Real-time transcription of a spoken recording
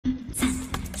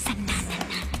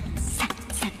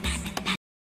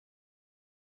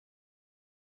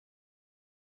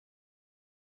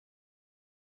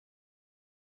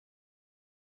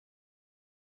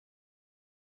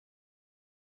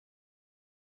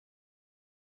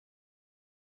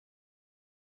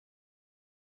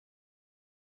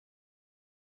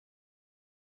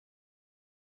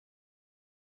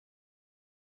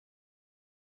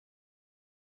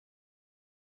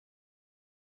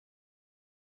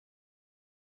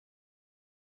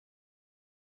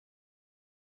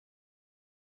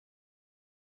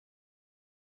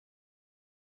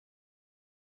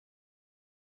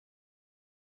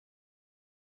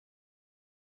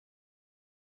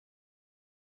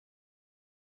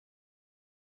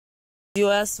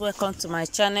Viewers, welcome to my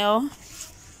channel.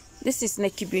 This is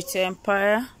Naked Beauty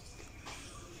Empire.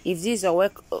 If this is your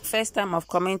first time of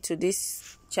coming to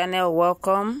this channel,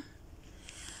 welcome.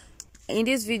 In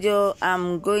this video,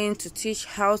 I'm going to teach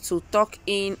how to tuck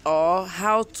in or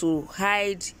how to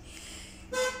hide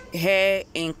hair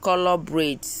in color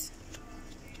braids.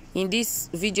 In this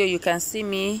video, you can see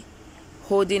me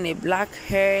holding a black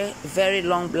hair, very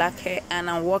long black hair, and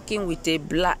I'm working with a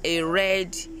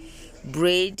red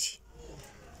braid.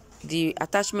 The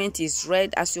attachment is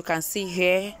red, as you can see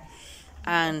here,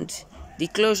 and the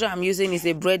closure I'm using is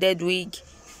a braided wig,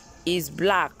 is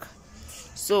black.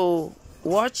 So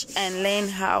watch and learn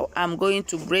how I'm going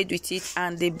to braid with it,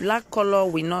 and the black color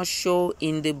will not show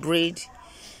in the braid.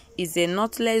 It's a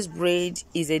knotless braid,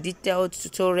 is a detailed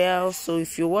tutorial, so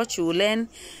if you watch, you will learn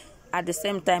at the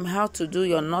same time how to do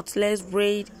your knotless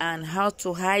braid and how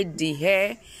to hide the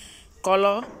hair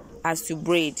color as you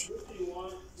braid.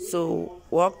 So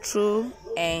walk through,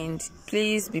 and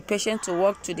please be patient to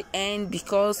walk to the end,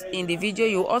 because in the video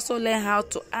you also learn how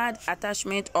to add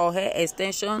attachment or hair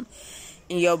extension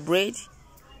in your braid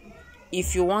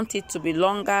if you want it to be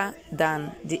longer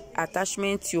than the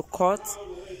attachment you cut,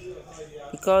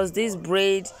 because this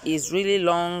braid is really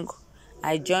long.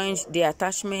 I joined the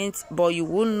attachment, but you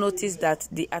will notice that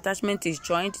the attachment is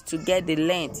joined to get the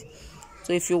length.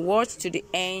 So if you watch to the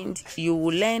end, you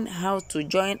will learn how to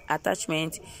join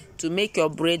attachment to make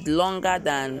your braid longer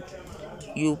than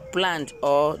you planned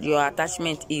or your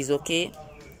attachment is. Okay,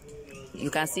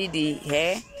 you can see the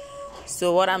hair.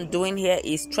 So what I'm doing here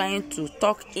is trying to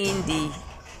tuck in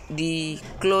the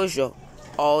closure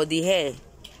or the hair,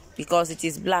 because it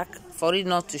is black, for it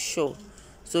not to show.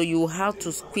 So you have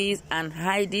to squeeze and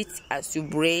hide it as you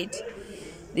braid.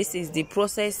 This is the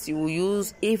process you will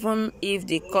use even if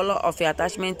the color of your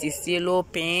attachment is yellow,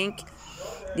 pink.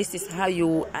 This is how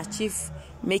you achieve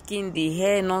making the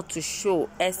hair not to show,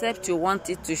 except you want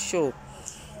it to show.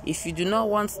 If you do not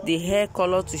want the hair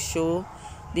color to show,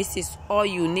 this is all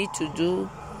you need to do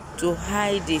to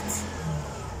hide it.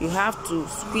 You have to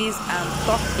squeeze and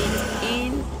tuck it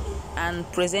in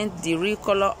and present the real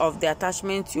color of the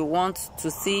attachment you want to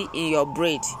see in your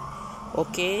braid.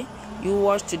 Okay, you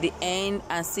watch to the end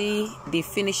and see the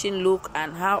finishing look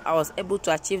and how I was able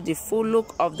to achieve the full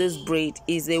look of this braid.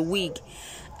 Is a wig,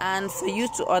 and for you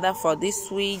to order for this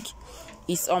wig,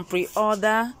 it's on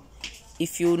pre-order.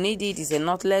 If you need it, it's a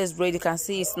knotless braid. You can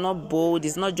see it's not bold,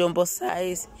 it's not jumbo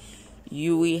size.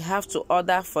 You will have to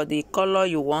order for the color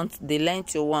you want, the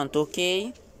length you want.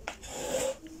 Okay,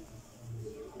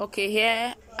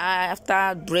 here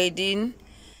after braiding,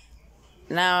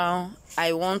 now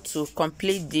I want to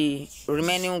complete the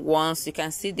remaining ones. You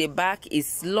can see the back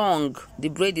is long, the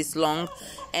braid is long,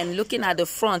 and looking at the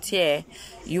front here,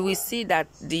 you will see that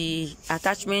the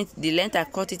attachment, the length I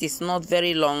cut it is not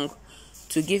very long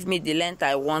to give me the length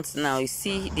I want. Now you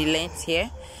see the length here,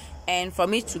 and for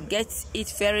me to get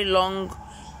it very long,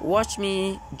 watch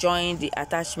me join the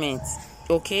attachment.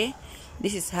 Okay,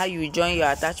 this is how you join your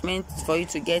attachment for you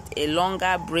to get a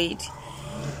longer braid.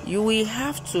 You will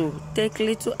have to take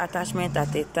little attachment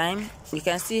at a time. You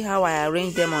can see how I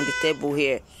arrange them on the table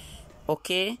here.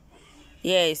 Okay,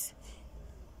 yes,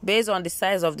 based on the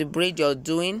size of the braid you're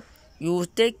doing, you will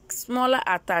take smaller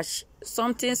attach,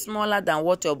 something smaller than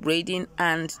what you're braiding,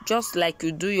 and just like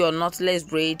you do your knotless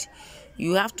braid,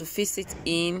 you have to fix it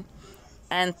in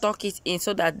and tuck it in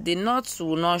so that the knots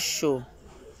will not show.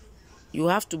 You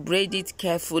have to braid it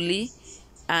carefully,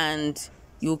 and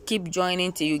you keep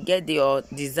joining till you get your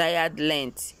desired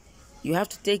length. You have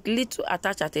to take little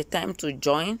attach at a time to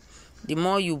join. The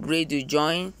more you braid, you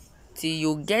join till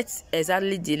you get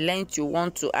exactly the length you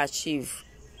want to achieve.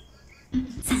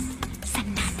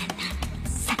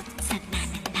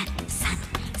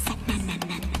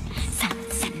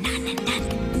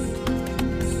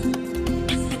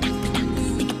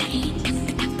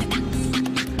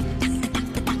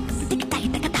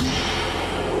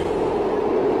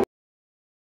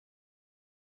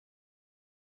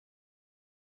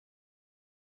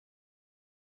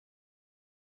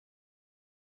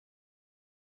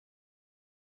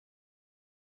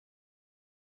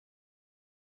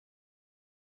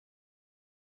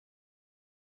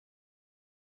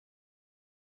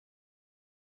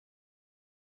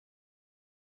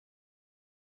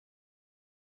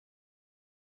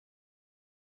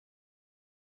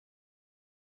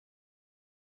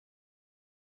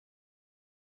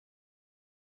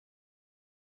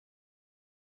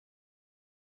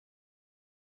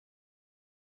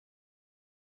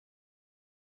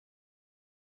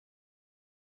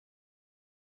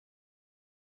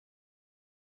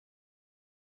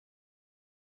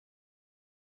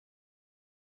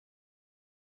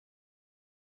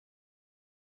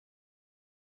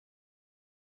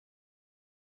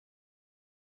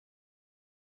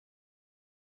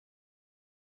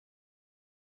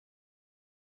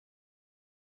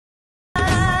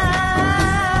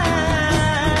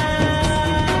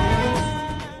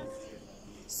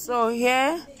 So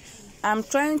here I'm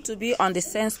trying to be on the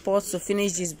same spot to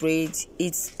finish this braid.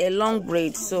 It's a long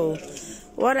braid, so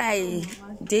what I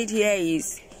did here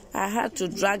is I had to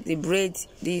drag the braid,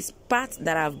 this part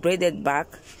that I've braided back,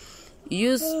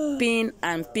 use pin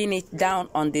and pin it down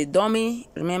on the dummy.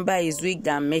 Remember, it's wig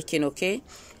that I'm making, okay?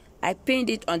 I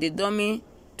pinned it on the dummy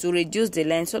to reduce the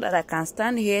length so that I can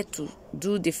stand here to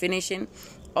do the finishing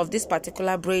of this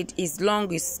particular braid. It's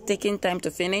long, it's taking time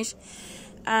to finish,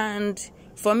 and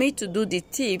for me to do the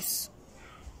tips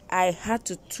I had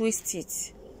to twist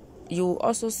it. You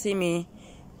also see me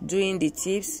doing the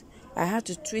tips. I had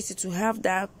to twist it to have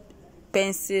that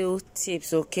pencil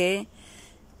tips, okay?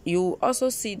 You also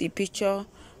see the picture.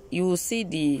 You will see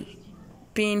the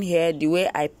pin here, the way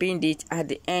I pinned it at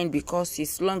the end, because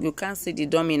it's long. You can't see the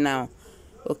dummy now,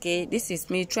 okay? This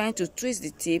is me trying to twist the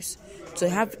tips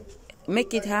to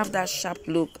make it have that sharp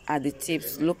look at the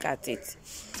tips. Look at it.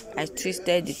 I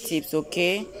twisted the tips,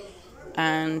 okay?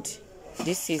 And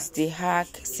this is the hack.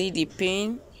 See the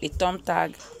pin, the thumb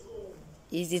tag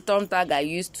is the thumb tag I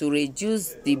used to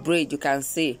reduce the braid, you can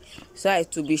see, so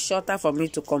it will be shorter for me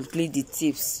to complete the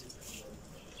tips.